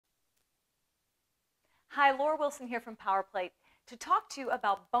Hi, Laura Wilson here from PowerPlate to talk to you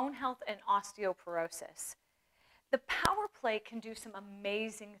about bone health and osteoporosis. The PowerPlate can do some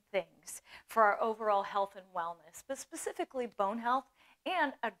amazing things for our overall health and wellness, but specifically bone health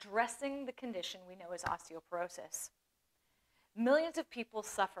and addressing the condition we know as osteoporosis. Millions of people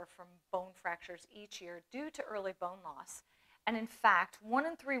suffer from bone fractures each year due to early bone loss. And in fact, 1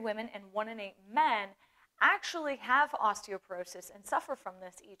 in 3 women and 1 in 8 men actually have osteoporosis and suffer from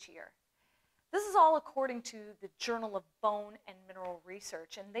this each year. This is all according to the Journal of Bone and Mineral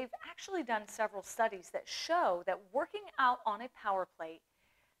Research, and they've actually done several studies that show that working out on a PowerPlate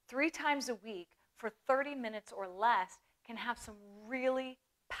 3 times a week for 30 minutes or less can have some really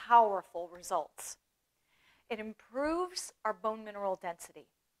powerful results. It improves our bone mineral density.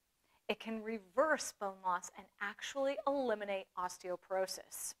 It can reverse bone loss and actually eliminate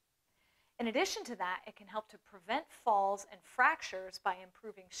osteoporosis. In addition to that, it can help to prevent falls and fractures by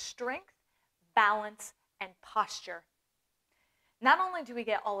improving strength, balance, and posture. Not only do we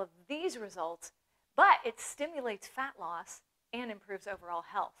get all of these results, but it stimulates fat loss and improves overall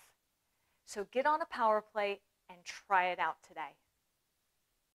health. So get on a PowerPlate and try it out today.